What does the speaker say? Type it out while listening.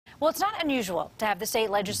Well, it's not unusual to have the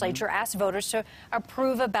state legislature ask voters to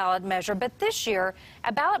approve a ballot measure, but this year,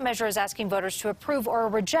 a ballot measure is asking voters to approve or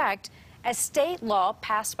reject a state law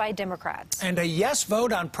passed by Democrats. And a yes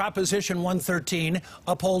vote on Proposition 113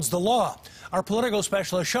 upholds the law. Our political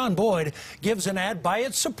specialist, Shaun gives an ad by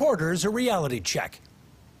its supporters a reality check.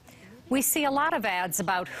 We see a lot of ads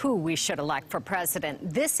about who we should elect for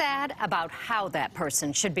president. This ad about how that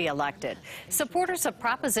person should be elected. Supporters of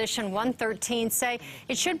Proposition 113 say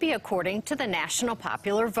it should be according to the national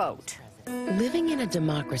popular vote. Living in a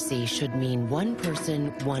democracy should mean one person,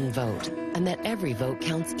 one vote, and that every vote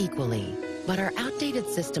counts equally. But our outdated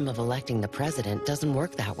system of electing the president doesn't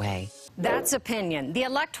work that way. That's opinion. The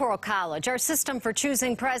Electoral College, our system for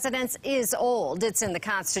choosing presidents, is old. It's in the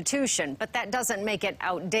Constitution, but that doesn't make it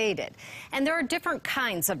outdated. And there are different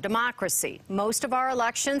kinds of democracy. Most of our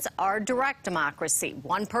elections are direct democracy,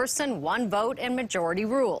 one person, one vote, and majority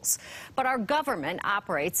rules. But our government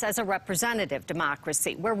operates as a representative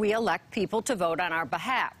democracy, where we elect people to vote on our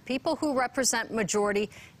behalf, people who represent majority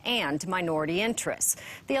and minority interests.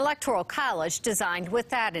 The Electoral College designed with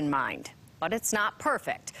that in mind. But it's not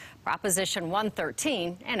perfect. Proposition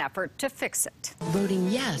 113, an effort to fix it.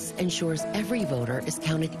 Voting yes ensures every voter is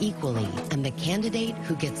counted equally, and the candidate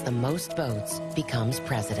who gets the most votes becomes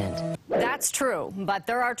president. That's true, but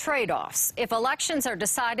there are trade-offs. If elections are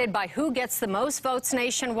decided by who gets the most votes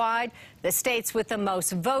nationwide, the states with the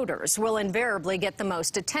most voters will invariably get the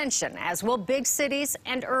most attention, as will big cities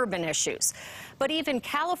and urban issues. But even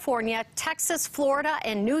California, Texas, Florida,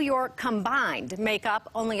 and New York combined make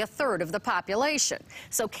up only a third of the population.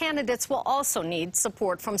 So candidates will also need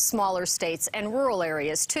support from smaller states and rural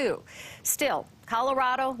areas, too. Still,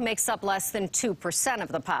 Colorado makes up less than 2%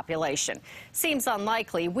 of the population. Seems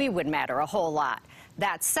unlikely we would matter a whole lot.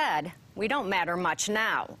 That said, we don't matter much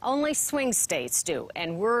now. Only swing states do,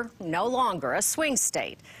 and we're no longer a swing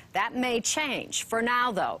state. That may change. For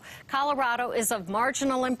now, though, Colorado is of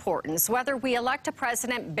marginal importance, whether we elect a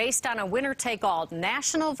president based on a winner-take-all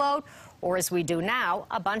national vote or, as we do now,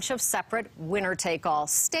 a bunch of separate winner-take-all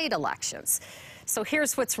state elections. So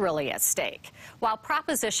here's what's really at stake. While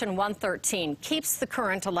Proposition 113 keeps the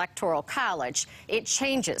current Electoral College, it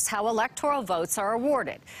changes how electoral votes are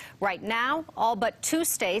awarded. Right now, all but 2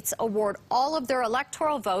 states award all of their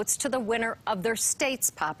electoral votes to the winner of their state's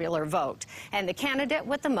popular vote. And the candidate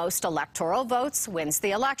with the most electoral votes wins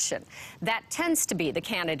the election. That tends to be the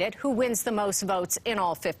candidate who wins the most votes in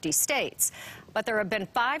all 50 states. But there have been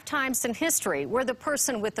 5 times in history where the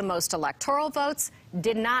person with the most electoral votes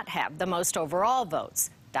did not have the most overall votes.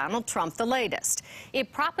 Donald Trump the latest. If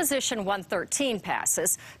Proposition 113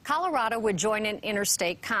 passes, Colorado would join an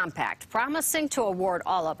interstate compact, promising to award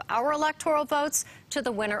all of our electoral votes to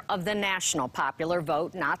the winner of the national popular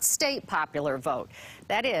vote, not state popular vote.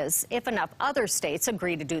 That is, if enough other states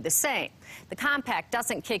agree to do the same. The compact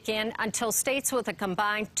doesn't kick in until states with a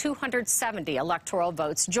combined 270 electoral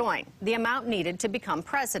votes join, the amount needed to become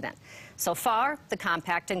president. So far, the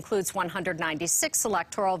compact includes 196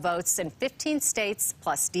 electoral votes in 15 states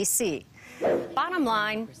plus D.C. Bottom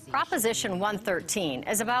line, Proposition 113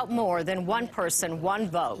 is about more than one person, one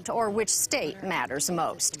vote, or which state matters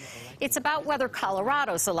most. It's about whether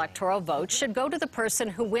Colorado's electoral vote should go to the person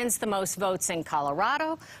who wins the most votes in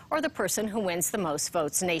Colorado or the person who wins the most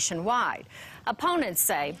votes nationwide. Opponents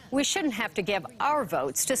say we shouldn't have to give our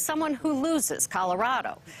votes to someone who loses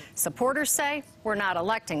Colorado. Supporters say we're not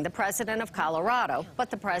electing the president of Colorado, but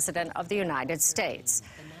the president of the United States.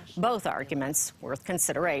 Both arguments worth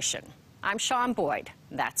consideration. I'm Shaun.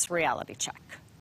 That's Reality Check.